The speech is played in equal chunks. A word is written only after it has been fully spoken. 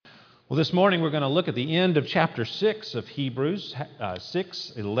Well, this morning we're going to look at the end of chapter 6 of Hebrews,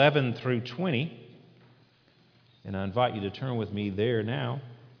 6:11 through 20. And I invite you to turn with me there now.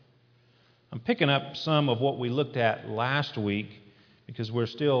 I'm picking up some of what we looked at last week because we're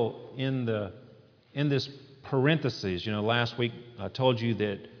still in this parenthesis. You know, last week I told you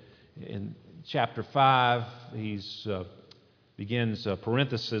that in chapter 5 he begins a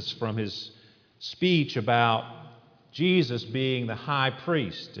parenthesis from his speech about Jesus being the high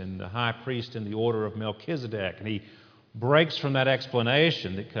priest, and the high priest in the order of Melchizedek. And he breaks from that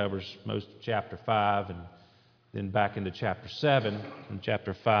explanation that covers most of chapter 5 and then back into chapter 7, from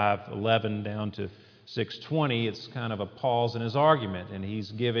chapter 5:11 down to 6:20. It's kind of a pause in his argument, and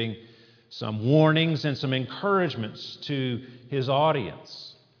he's giving some warnings and some encouragements to his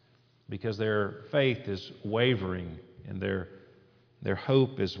audience because their faith is wavering and their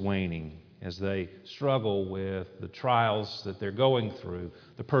hope is waning as they struggle with the trials that they're going through,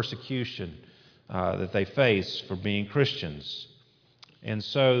 the persecution that they face for being Christians. And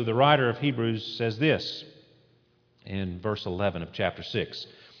so the writer of Hebrews says this in verse 11 of chapter 6,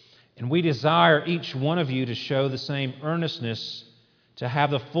 "And we desire each one of you to show the same earnestness, to have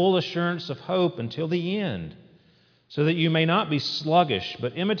the full assurance of hope until the end, so that you may not be sluggish,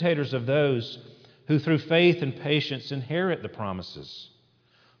 but imitators of those who through faith and patience inherit the promises.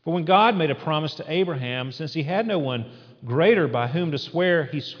 For when God made a promise to Abraham, since he had no one greater by whom to swear,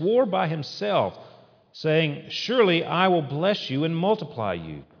 he swore by himself, saying, 'Surely I will bless you and multiply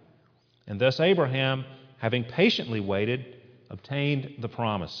you.' And thus Abraham, having patiently waited, obtained the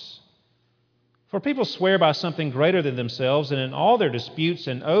promise. For people swear by something greater than themselves, and in all their disputes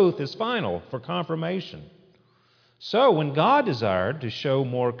an oath is final for confirmation. So when God desired to show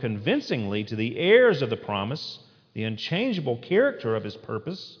more convincingly to the heirs of the promise the unchangeable character of his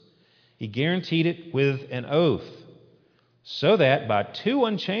purpose, he guaranteed it with an oath, so that by two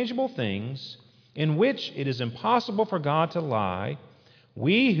unchangeable things, in which it is impossible for God to lie,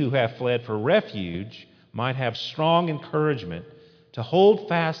 we who have fled for refuge might have strong encouragement to hold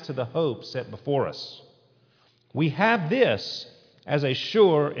fast to the hope set before us. We have this as a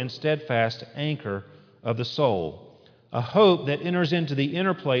sure and steadfast anchor of the soul, a hope that enters into the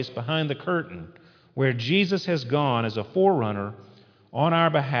inner place behind the curtain, where Jesus has gone as a forerunner on our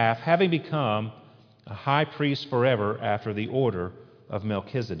behalf, having become a high priest forever after the order of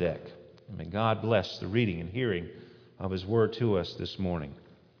Melchizedek." And may God bless the reading and hearing of his word to us this morning.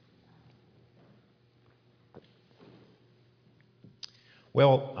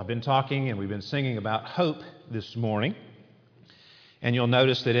 Well, I've been talking and we've been singing about hope this morning. And you'll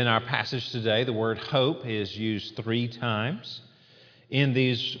notice that in our passage today, the word hope is used 3 times in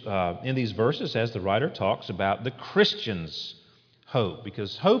these verses as the writer talks about the Christian's hope.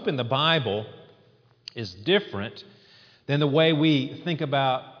 Because hope in the Bible is different than the way we think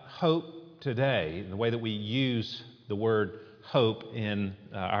about hope today, the way that we use the word hope in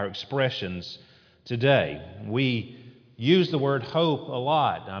our expressions today. We use the word hope a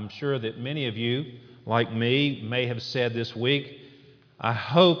lot. I'm sure that many of you, like me, may have said this week, "I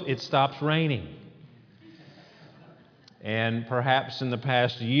hope it stops raining." And perhaps in the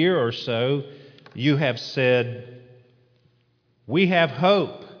past year or so, you have said, "We have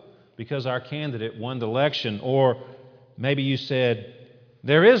hope because our candidate won the election." Or maybe you said,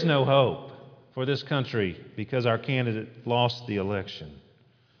 "There is no hope for this country because our candidate lost the election."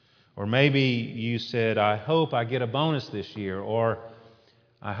 Or maybe you said, "I hope I get a bonus this year," or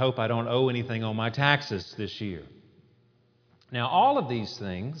 "I hope I don't owe anything on my taxes this year." Now, all of these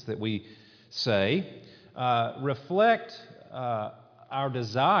things that we say reflect our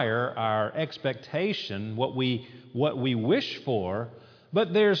desire, our expectation, what we wish for,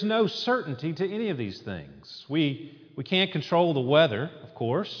 but there's no certainty to any of these things. We can't control the weather, of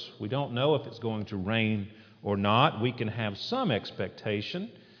course. We don't know if it's going to rain or not. We can have some expectation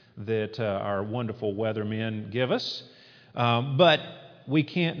that our wonderful weathermen give us, but we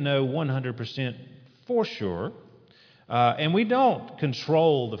can't know 100% for sure. And we don't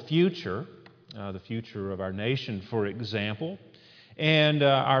control the future of our nation, for example. And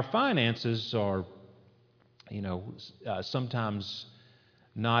our finances are, sometimes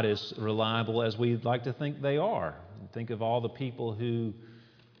not as reliable as we'd like to think they are. Think of all the people who,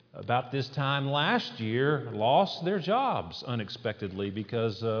 about this time last year, lost their jobs unexpectedly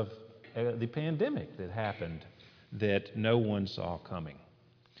because of the pandemic that happened that no one saw coming.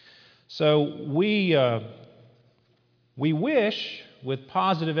 So we wish with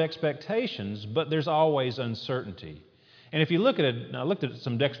positive expectations, but there's always uncertainty. And if you look at it, I looked at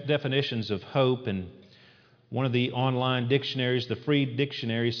some definitions of hope, and one of the online dictionaries, the Free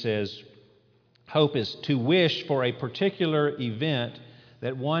Dictionary, says hope is to wish for a particular event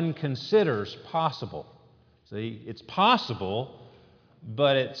that one considers possible. See, it's possible,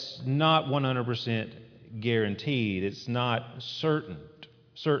 but it's not 100% guaranteed. It's not certain.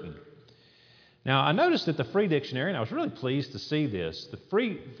 Now, I noticed that the Free Dictionary, and I was really pleased to see this, the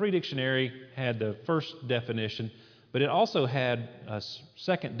Free Dictionary had the first definition, but it also had a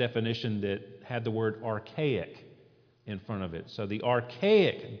second definition that had the word archaic in front of it. So the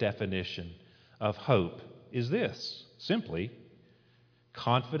archaic definition of hope is this, simply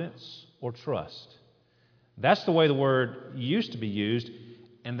confidence or trust. That's the way the word used to be used,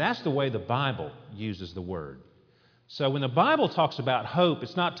 and that's the way the Bible uses the word. So when the Bible talks about hope,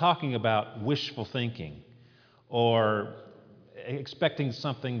 it's not talking about wishful thinking or expecting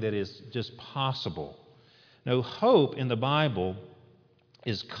something that is just possible. No, hope in the Bible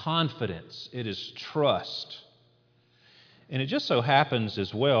is confidence. It is trust. And it just so happens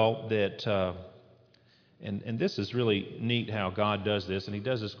as well that, and this is really neat how God does this, and He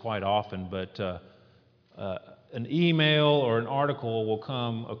does this quite often, but an email or an article will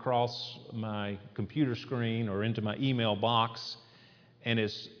come across my computer screen or into my email box, and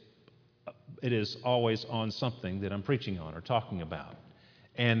it is always on something that I'm preaching on or talking about.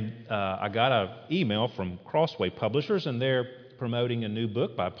 And I got an email from Crossway Publishers, and they're promoting a new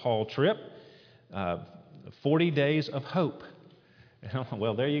book by Paul Tripp, 40 Days of Hope.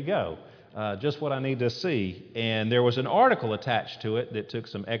 Well, there you go. Just what I need to see. And there was an article attached to it that took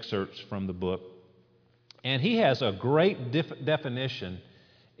some excerpts from the book. And he has a great definition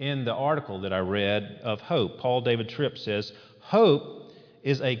in the article that I read of hope. Paul David Tripp says, hope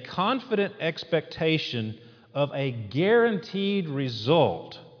is a confident expectation of a guaranteed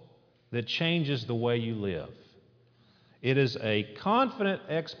result that changes the way you live. It is a confident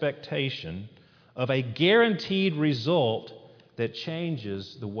expectation of a guaranteed result that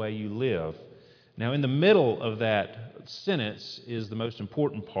changes the way you live. Now, in the middle of that sentence is the most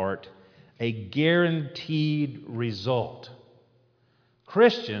important part, a guaranteed result.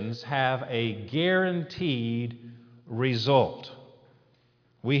 Christians have a guaranteed result.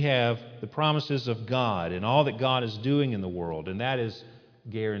 We have the promises of God and all that God is doing in the world, and that is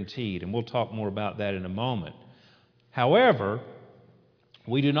guaranteed. And we'll talk more about that in a moment. However,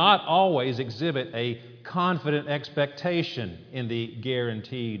 we do not always exhibit a confident expectation in the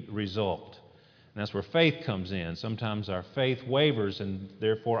guaranteed result. And that's where faith comes in. Sometimes our faith wavers, and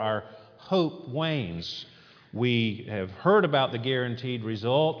therefore our hope wanes. We have heard about the guaranteed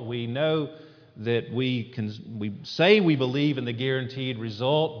result. We know that we say we believe in the guaranteed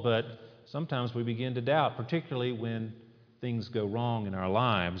result, but sometimes we begin to doubt, particularly when things go wrong in our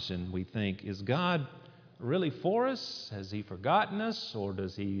lives and we think, is God really for us? Has He forgotten us, or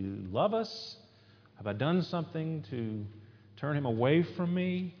does He love us? Have I done something to turn Him away from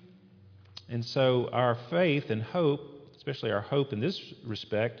me? And so our faith and hope, especially our hope in this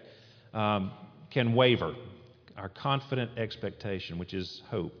respect, can waver. Our confident expectation, which is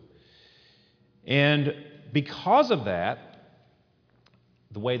hope. And because of that,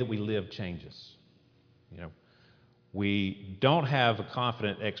 the way that we live changes. We don't have a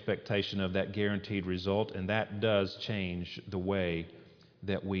confident expectation of that guaranteed result, and that does change the way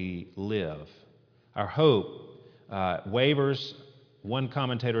that we live. Our hope wavers. One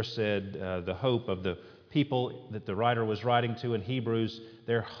commentator said the hope of the people that the writer was writing to in Hebrews,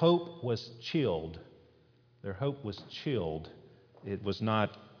 their hope was chilled. Their hope was chilled. It was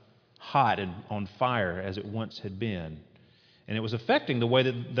not hot and on fire as it once had been. And it was affecting the way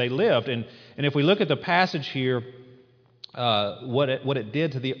that they lived. And if we look at the passage here, what it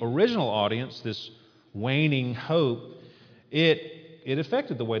did to the original audience, this waning hope, it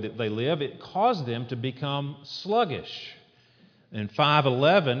affected the way that they live. It caused them to become sluggish. In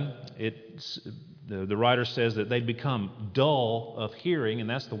 5:11, the writer says that they'd become dull of hearing, and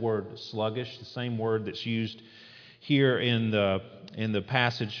that's the word sluggish, the same word that's used here in the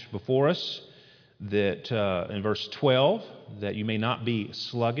passage before us, that in verse 12, that you may not be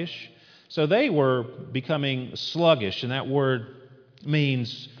sluggish. So they were becoming sluggish, and that word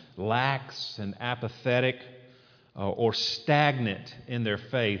means lax and apathetic or stagnant in their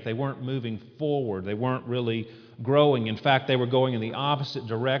faith. They weren't moving forward. They weren't really growing. In fact, they were going in the opposite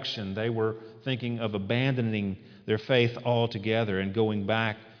direction. They were thinking of abandoning their faith altogether and going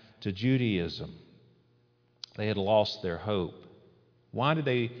back to Judaism. They had lost their hope. Why did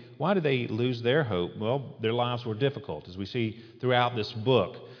they lose their hope? Well, their lives were difficult. As we see throughout this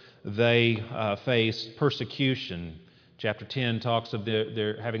book, they faced persecution. Chapter 10 talks of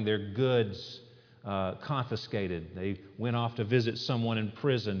their having their goods confiscated. They went off to visit someone in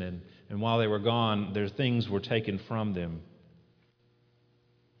prison, and while they were gone, their things were taken from them.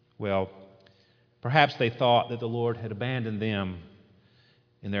 Well, perhaps they thought that the Lord had abandoned them,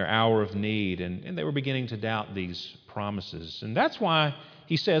 in their hour of need, and they were beginning to doubt these promises. And that's why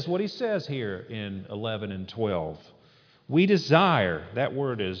he says what he says here in 11 and 12. We desire, that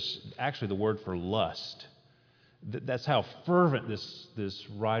word is actually the word for lust. That's how fervent this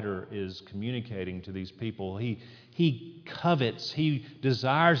writer is communicating to these people. He covets, he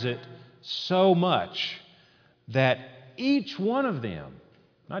desires it so much that each one of them,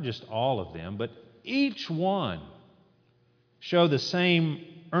 not just all of them, but each one show the same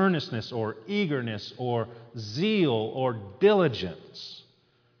earnestness or eagerness or zeal or diligence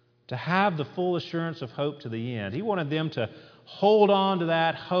to have the full assurance of hope to the end. He wanted them to hold on to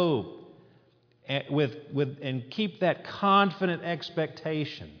that hope and keep that confident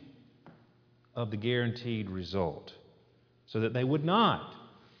expectation of the guaranteed result, so that they would not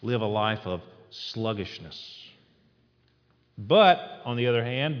live a life of sluggishness. But, on the other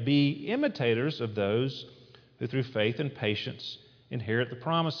hand, be imitators of those who through faith and patience inherit the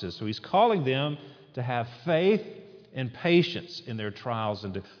promises. So he's calling them to have faith and patience in their trials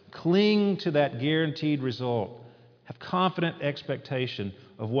and to cling to that guaranteed result. Have confident expectation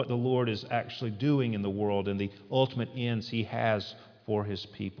of what the Lord is actually doing in the world and the ultimate ends He has for His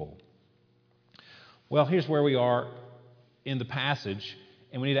people. Well, here's where we are in the passage,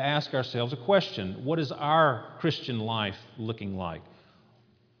 and we need to ask ourselves a question. What is our Christian life looking like?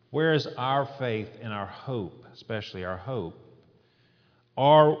 Where is our faith and our hope, especially our hope?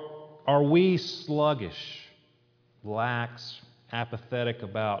 Are we sluggish, lax, apathetic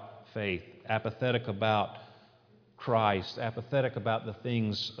about faith, apathetic about Christ, apathetic about the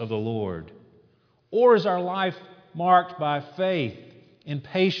things of the Lord? Or is our life marked by faith and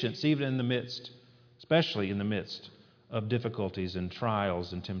patience, even in the midst, especially in the midst of difficulties and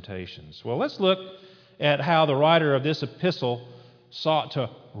trials and temptations? Well, let's look at how the writer of this epistle sought to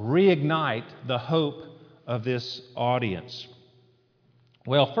reignite the hope of this audience.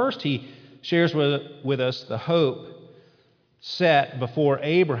 Well, first he shares with us the hope set before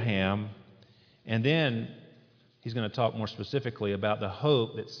Abraham, and then he's going to talk more specifically about the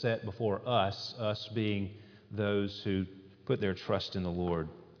hope that's set before us being those who put their trust in the Lord.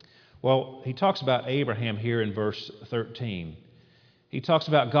 Well, he talks about Abraham here in verse 13. He talks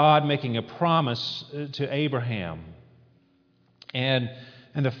about God making a promise to Abraham. And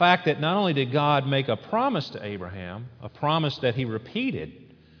the fact that not only did God make a promise to Abraham, a promise that He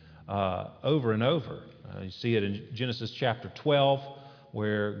repeated over and over. You see it in Genesis chapter 12,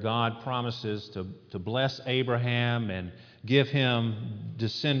 where God promises to bless Abraham and give him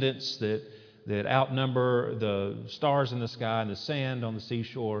descendants that outnumber the stars in the sky and the sand on the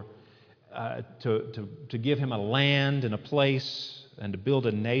seashore, to give him a land and a place and to build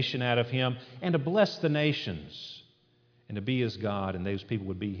a nation out of him and to bless the nations and to be his God, and those people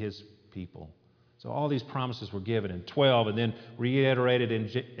would be his people. So all these promises were given in 12 and then reiterated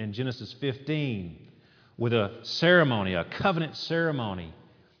in Genesis 15 with a ceremony, a covenant ceremony.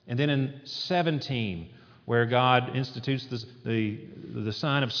 And then in 17, where God institutes the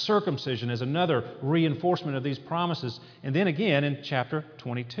sign of circumcision as another reinforcement of these promises. And then again in chapter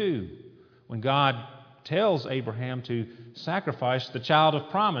 22, when God tells Abraham to sacrifice the child of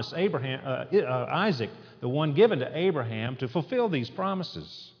promise, Isaac, the one given to Abraham to fulfill these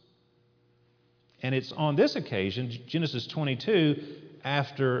promises. And it's on this occasion, Genesis 22,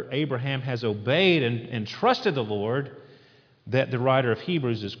 after Abraham has obeyed and trusted the Lord, that the writer of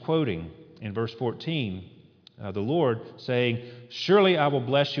Hebrews is quoting in verse 14, the Lord saying, "Surely I will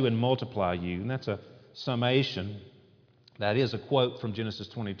bless you and multiply you." And that's a summation. That is a quote from Genesis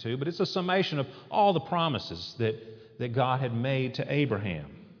 22, but it's a summation of all the promises that God had made to Abraham.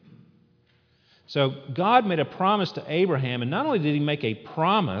 So God made a promise to Abraham, and not only did He make a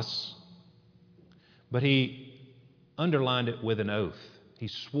promise, but He underlined it with an oath. He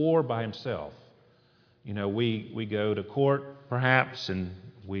swore by Himself. You know, we go to court, perhaps, and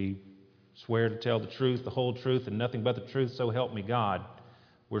we swear to tell the truth, the whole truth, and nothing but the truth, so help me God.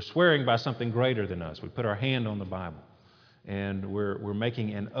 We're swearing by something greater than us. We put our hand on the Bible, and we're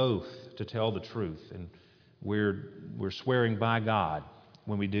making an oath to tell the truth, and we're swearing by God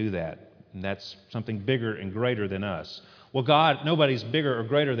when we do that. And that's something bigger and greater than us. Well, God, nobody's bigger or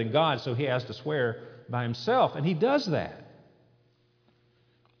greater than God, so He has to swear by Himself, and He does that.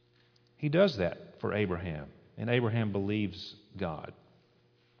 He does that for Abraham, and Abraham believes God.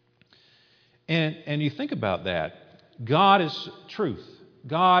 And you think about that. God is truth.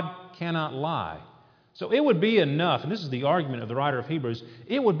 God cannot lie. So it would be enough, and this is the argument of the writer of Hebrews,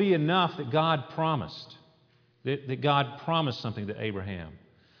 it would be enough that God promised, that God promised something to Abraham.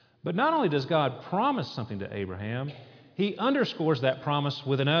 But not only does God promise something to Abraham, He underscores that promise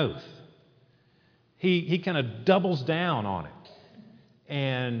with an oath. He kind of doubles down on it.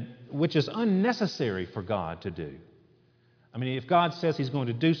 and which is unnecessary for God to do. I mean, if God says He's going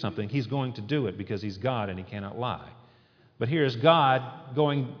to do something, He's going to do it because He's God and He cannot lie. But here is God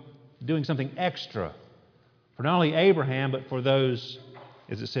doing something extra for not only Abraham, but for those,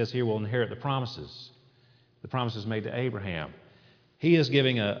 as it says here, will inherit the promises made to Abraham. He is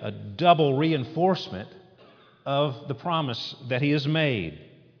giving a double reinforcement of the promise that He has made.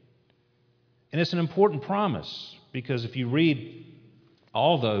 And it's an important promise because if you read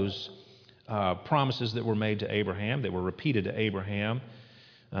all those promises that were made to Abraham, that were repeated to Abraham,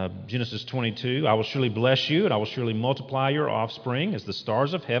 Genesis 22, I will surely bless you, and I will surely multiply your offspring as the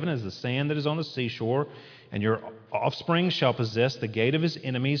stars of heaven, as the sand that is on the seashore, and your offspring shall possess the gate of his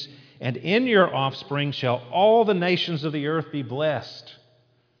enemies, and in your offspring shall all the nations of the earth be blessed,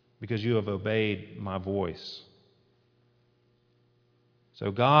 because you have obeyed my voice.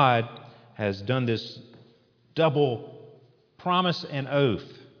 So God has done this double promise and oath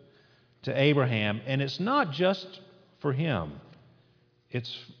to Abraham, and it's not just for him,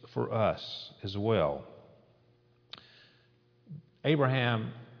 it's for us as well.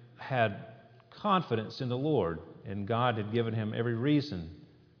 Abraham had confidence in the Lord, and God had given him every reason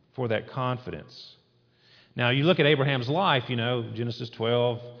for that confidence. Now, you look at Abraham's life, Genesis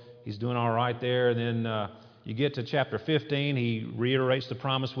 12, he's doing all right there, and then you get to chapter 15, he reiterates the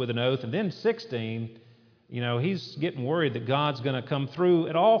promise with an oath, and then 16, he's getting worried that God's going to come through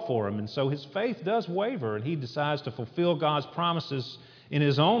it all for him, and so his faith does waver, and he decides to fulfill God's promises in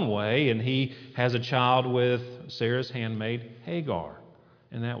his own way, and he has a child with Sarah's handmaid, Hagar.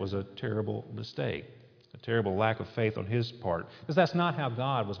 And that was a terrible mistake, a terrible lack of faith on his part, because that's not how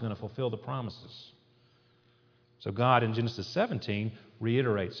God was going to fulfill the promises. So God, in Genesis 17,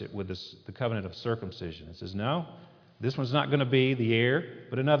 reiterates it with the covenant of circumcision. It says, no, this one's not going to be the heir,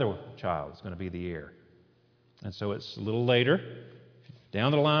 but another child is going to be the heir. And so it's a little later,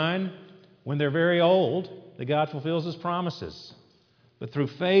 down the line, when they're very old, that God fulfills His promises. But through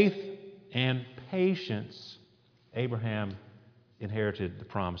faith and patience, Abraham inherited the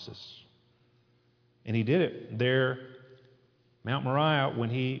promises. And he did it there, Mount Moriah, when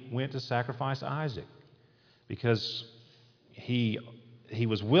he went to sacrifice Isaac, because he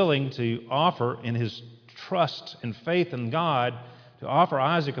was willing to offer, in his trust and faith in God, to offer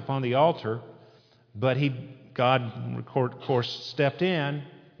Isaac upon the altar, but God, of course, stepped in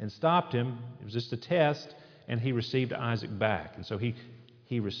and stopped him. It was just a test, and he received Isaac back. And so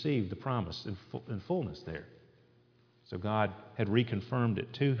he received the promise in fullness there. So God had reconfirmed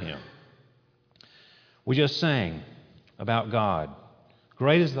it to him. We just sang about God.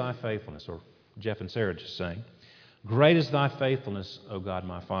 Great is thy faithfulness, or Jeff and Sarah just sang. Great is thy faithfulness, O God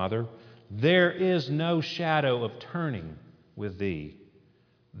my Father. There is no shadow of turning with thee.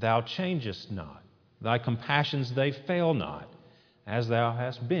 Thou changest not. Thy compassions, they fail not. As thou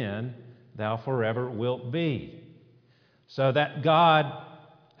hast been, thou forever wilt be. So that God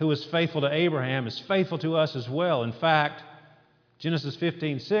who was faithful to Abraham is faithful to us as well. In fact, Genesis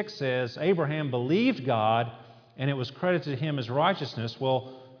 15:6 says, Abraham believed God, and it was credited to him as righteousness.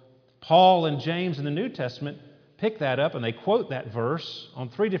 Well, Paul and James in the New Testament pick that up, and they quote that verse on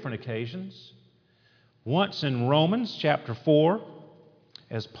 3 different occasions. Once in Romans chapter 4,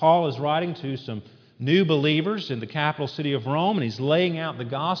 as Paul is writing to some new believers in the capital city of Rome, and he's laying out the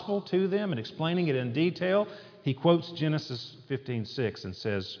gospel to them and explaining it in detail. He quotes Genesis 15:6 and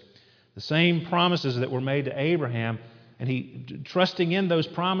says, the same promises that were made to Abraham, and he trusting in those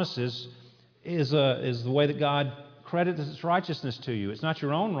promises is the way that God credits His righteousness to you. It's not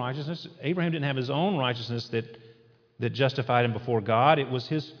your own righteousness. Abraham didn't have his own righteousness that justified him before God. It was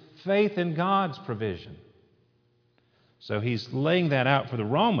his faith in God's provision. So he's laying that out for the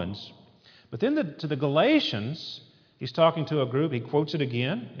Romans. But then to the Galatians, he's talking to a group. He quotes it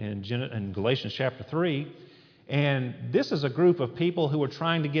again in Galatians chapter 3. And this is a group of people who are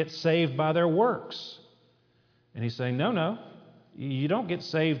trying to get saved by their works. And he's saying, no, you don't get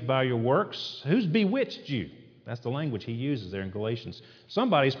saved by your works. Who's bewitched you? That's the language he uses there in Galatians.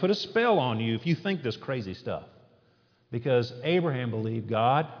 Somebody's put a spell on you if you think this crazy stuff. Because Abraham believed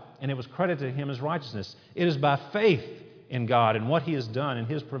God, and it was credited to him as righteousness. It is by faith in God and what He has done and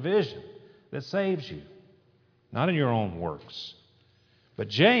His provision that saves you, not in your own works. But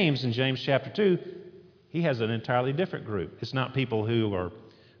James, in James chapter 2, he has an entirely different group. It's not people who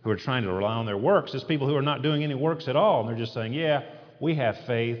are trying to rely on their works. It's people who are not doing any works at all. And they're just saying, yeah, we have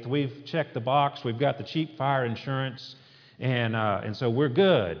faith. We've checked the box. We've got the cheap fire insurance. And so we're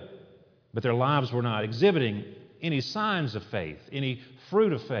good. But their lives were not exhibiting any signs of faith, any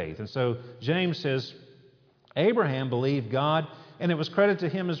fruit of faith. And so James says, Abraham believed God, and it was credited to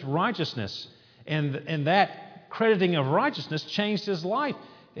him as righteousness. And that crediting of righteousness changed his life.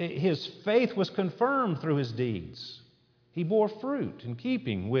 His faith was confirmed through his deeds. He bore fruit in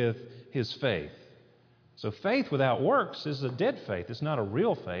keeping with his faith. So faith without works is a dead faith. It's not a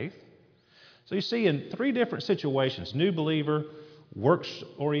real faith. So you see in three different situations, new believer,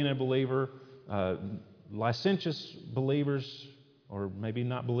 works-oriented believer, licentious believers, or maybe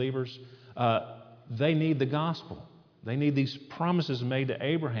not believers, they need the gospel. They need these promises made to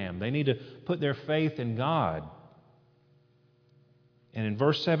Abraham. They need to put their faith in God. And in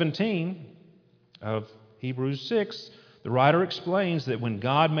verse 17 of Hebrews 6, the writer explains that when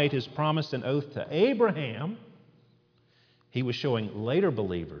God made his promise and oath to Abraham, he was showing later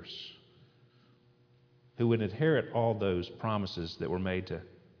believers who would inherit all those promises that were made to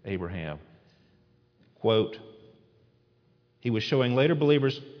Abraham. Quote, he was showing later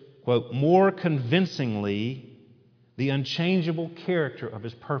believers, quote, more convincingly the unchangeable character of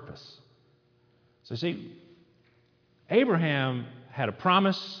his purpose. So see, Abraham had a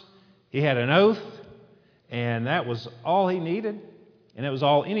promise, he had an oath, and that was all he needed, and that was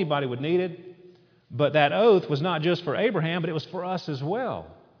all anybody would needed. But that oath was not just for Abraham, but it was for us as well.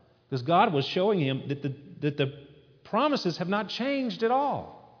 Because God was showing him that the promises have not changed at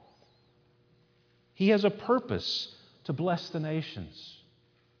all. He has a purpose to bless the nations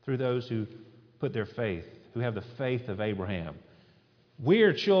through those who put their faith, who have the faith of Abraham. We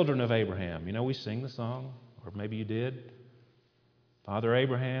are children of Abraham. You know, we sing the song, or maybe you did. Father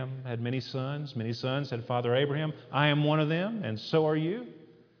Abraham had many sons. Many sons had Father Abraham. I am one of them, and so are you.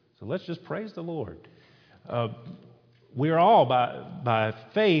 So let's just praise the Lord. We are all by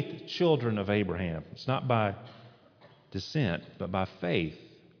faith children of Abraham. It's not by descent, but by faith.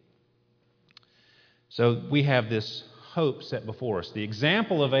 So we have this hope set before us. The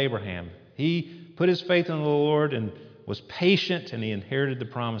example of Abraham. He put his faith in the Lord and was patient, and he inherited the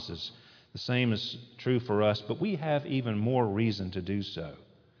promises. The same is true for us, but we have even more reason to do so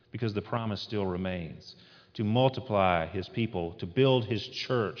because the promise still remains. To multiply his people, to build his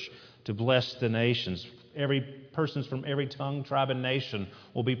church, to bless the nations. Every person from every tongue, tribe, and nation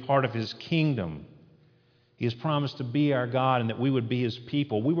will be part of his kingdom. He has promised to be our God and that we would be his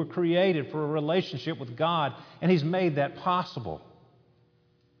people. We were created for a relationship with God, and he's made that possible.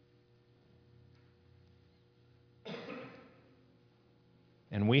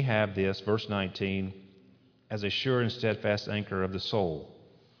 And we have this, verse 19, as a sure and steadfast anchor of the soul.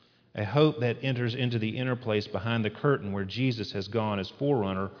 A hope that enters into the inner place behind the curtain where Jesus has gone as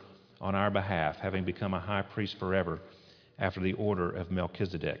forerunner on our behalf, having become a high priest forever after the order of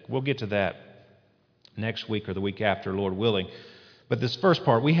Melchizedek. We'll get to that next week or the week after, Lord willing. But this first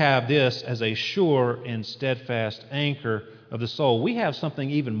part, we have this as a sure and steadfast anchor of the soul. We have something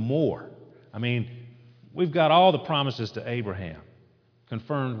even more. I mean, we've got all the promises to Abraham,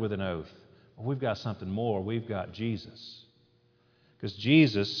 confirmed with an oath. Well, we've got something more. We've got Jesus. Because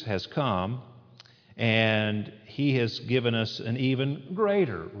Jesus has come, and he has given us an even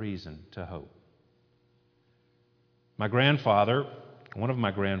greater reason to hope. My grandfather, one of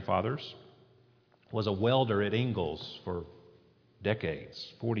my grandfathers, was a welder at Ingalls for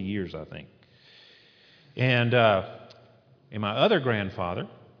decades, 40 years, I think. And my other grandfather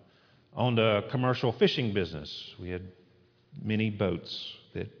owned a commercial fishing business. We had many boats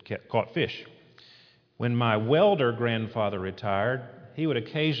that caught fish. When my welder grandfather retired, he would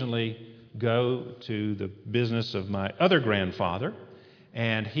occasionally go to the business of my other grandfather,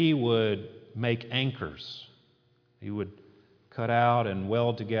 and he would make anchors. He would cut out and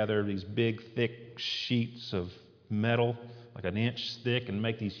weld together these big, thick sheets of metal, like an inch thick, and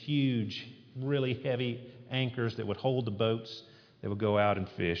make these huge, really heavy anchors that would hold the boats that would go out and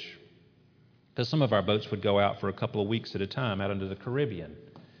fish. Because some of our boats would go out for a couple of weeks at a time out into the Caribbean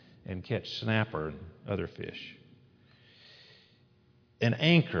and catch snapper and other fish. An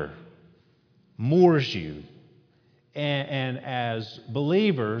anchor moors you. And as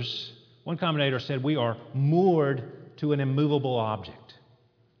believers, one commentator said, we are moored to an immovable object.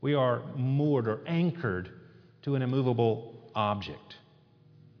 We are moored or anchored to an immovable object.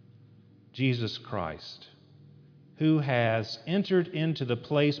 Jesus Christ, who has entered into the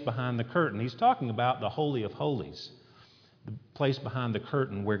place behind the curtain. He's talking about the Holy of Holies, the place behind the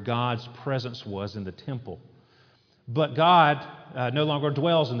curtain where God's presence was in the temple. But God no longer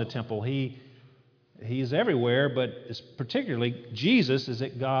dwells in the temple. He is everywhere, but particularly Jesus is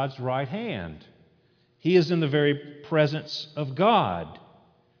at God's right hand. He is in the very presence of God.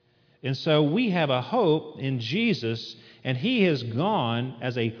 And so we have a hope in Jesus, and he has gone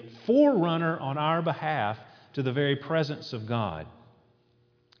as a forerunner on our behalf to the very presence of God.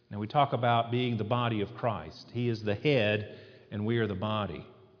 Now we talk about being the body of Christ. He is the head and we are the body.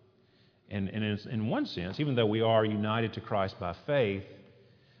 And in one sense, even though we are united to Christ by faith,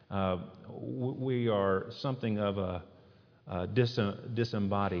 we are something of a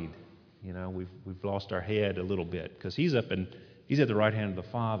disembodied. You know, we've lost our head a little bit because he's at the right hand of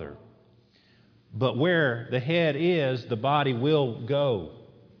the Father. But where the head is, the body will go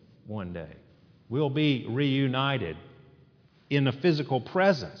one day. We'll be reunited in a physical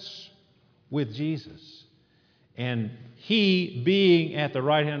presence with Jesus. And He being at the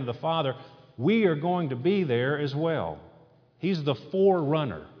right hand of the Father, we are going to be there as well. He's the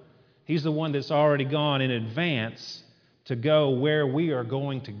forerunner. He's the one that's already gone in advance to go where we are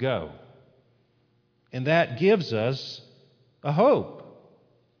going to go. And that gives us a hope.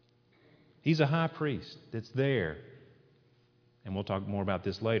 He's a high priest that's there. And we'll talk more about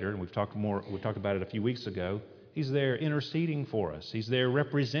this later, and we talked about it a few weeks ago. He's there interceding for us. He's there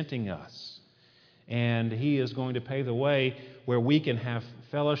representing us. And He is going to pave the way where we can have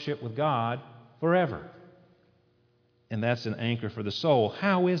fellowship with God forever. And that's an anchor for the soul.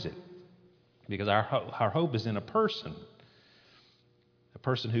 How is it? Because our hope is in a person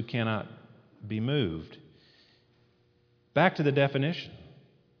who cannot be moved. Back to the definition.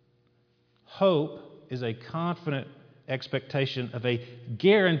 Hope is a confident expectation of a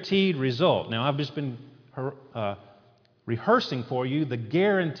guaranteed result. Now, I've just been rehearsing for you the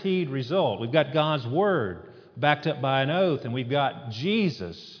guaranteed result. We've got God's Word backed up by an oath, and we've got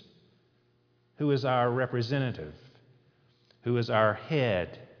Jesus, who is our representative, who is our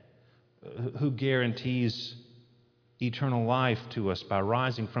head, who guarantees eternal life to us by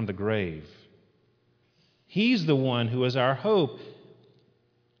rising from the grave. He's the one who is our hope.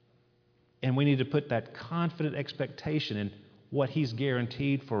 And we need to put that confident expectation in what He's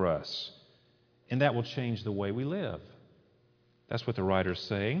guaranteed for us. And that will change the way we live. That's what the writer's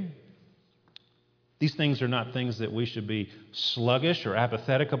saying. These things are not things that we should be sluggish or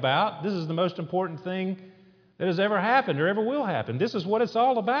apathetic about. This is the most important thing that has ever happened or ever will happen. This is what it's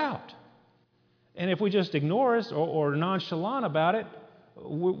all about. And if we just ignore it or nonchalant about it,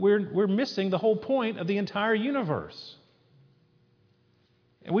 we're missing the whole point of the entire universe.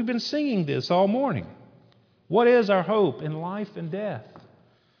 And we've been singing this all morning. What is our hope in life and death?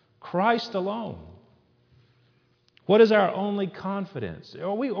 Christ alone. What is our only confidence?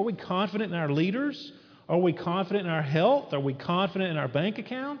 Are we confident in our leaders? Are we confident in our health? Are we confident in our bank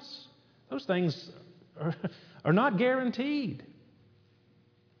accounts? Those things are not guaranteed.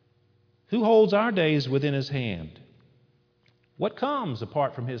 Who holds our days within His hand? What comes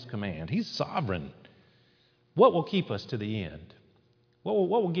apart from His command? He's sovereign. What will keep us to the end? What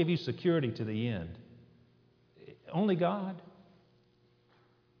will give you security to the end? Only God.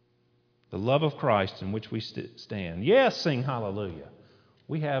 The love of Christ in which we stand. Yes, sing hallelujah.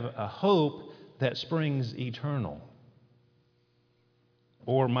 We have a hope that springs eternal.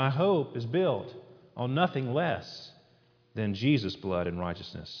 Or my hope is built on nothing less than Jesus' blood and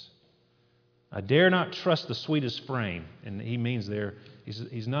righteousness. I dare not trust the sweetest frame. And he means there,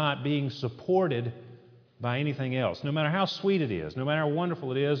 he's not being supported by anything else. No matter how sweet it is, no matter how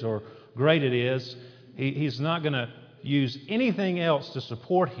wonderful it is or great it is, he's not going to use anything else to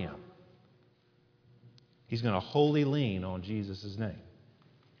support him. He's going to wholly lean on Jesus' name.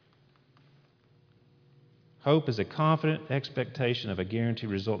 Hope is a confident expectation of a guaranteed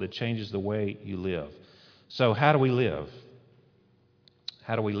result that changes the way you live. So how do we live?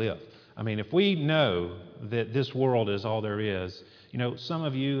 How do we live? I mean, if we know that this world is all there is, some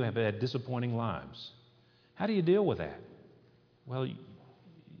of you have had disappointing lives. How do you deal with that? Well, you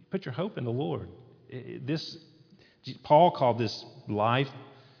put your hope in the Lord. Paul called this life,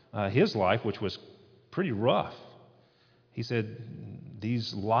 his life, which was pretty rough. He said,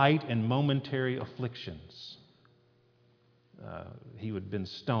 these light and momentary afflictions. He had been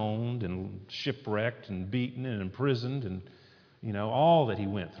stoned and shipwrecked and beaten and imprisoned and, all that he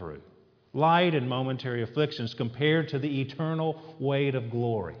went through. Light and momentary afflictions compared to the eternal weight of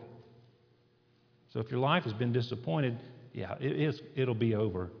glory. So if your life has been disappointed, it'll be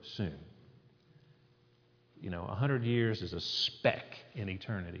over soon. 100 years is a speck in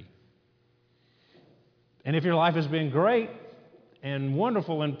eternity. And if your life has been great and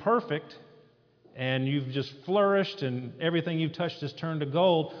wonderful and perfect, and you've just flourished and everything you've touched has turned to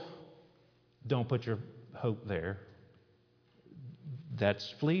gold, don't put your hope there.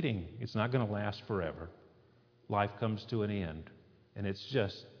 That's fleeting. It's not going to last forever. Life comes to an end. And it's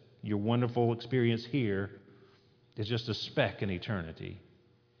just your wonderful experience here is just a speck in eternity.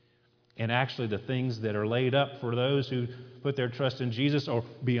 And actually the things that are laid up for those who put their trust in Jesus are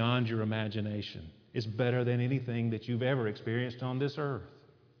beyond your imagination. It's better than anything that you've ever experienced on this earth.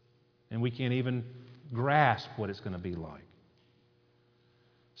 And we can't even grasp what it's going to be like.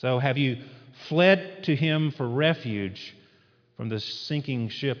 So have you fled to Him for refuge from the sinking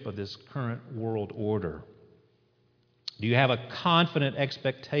ship of this current world order? Do you have a confident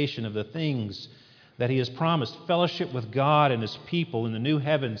expectation of the things that He has promised? Fellowship with God and His people in the new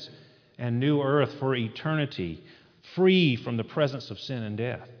heavens and new earth for eternity, free from the presence of sin and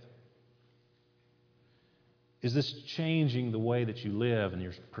death. Is this changing the way that you live and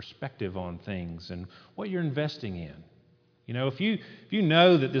your perspective on things and what you're investing in? You know, if you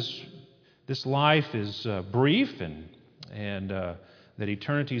know that this life is brief and that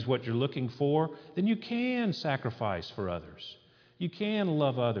eternity is what you're looking for, then you can sacrifice for others. You can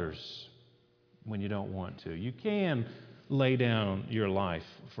love others when you don't want to. You can lay down your life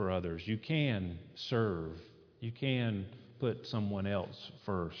for others. You can serve. You can put someone else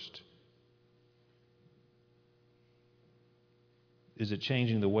first. Is it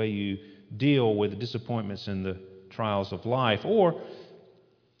changing the way you deal with the disappointments and the trials of life? Or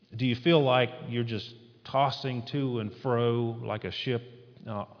do you feel like you're just tossing to and fro like a ship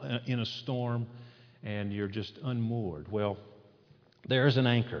in a storm and you're just unmoored? Well, there's an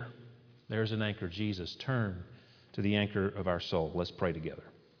anchor. There's an anchor, Jesus. Turn to the anchor of our soul. Let's pray together.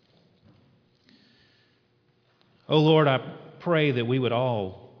 Oh Lord, I pray that we would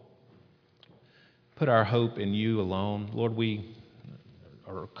all put our hope in You alone. Lord, we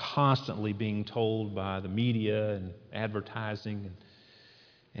are constantly being told by the media and advertising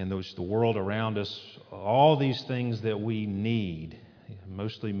and the world around us, all these things that we need,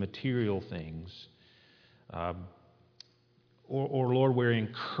 mostly material things. Or Lord, we're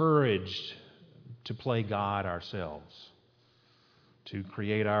encouraged to play God ourselves, to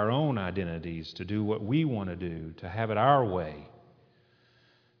create our own identities, to do what we want to do, to have it our way.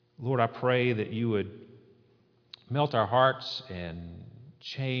 Lord, I pray that You would melt our hearts and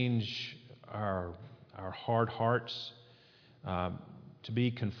change our hard hearts to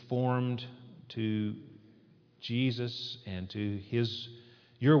be conformed to Jesus and to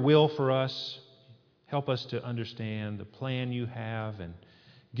Your will for us. Help us to understand the plan You have and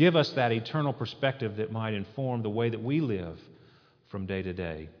give us that eternal perspective that might inform the way that we live from day to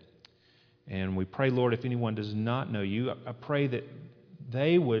day. And we pray, Lord, if anyone does not know You, I pray that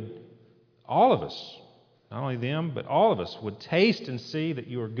they would, all of us, not only them, but all of us would taste and see that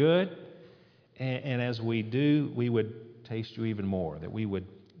You are good. And as we do, we would taste You even more, that we would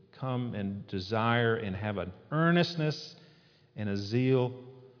come and desire and have an earnestness and a zeal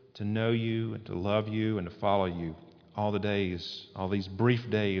to know You and to love You and to follow You all the days, all these brief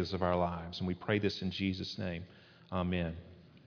days of our lives. And we pray this in Jesus' name. Amen.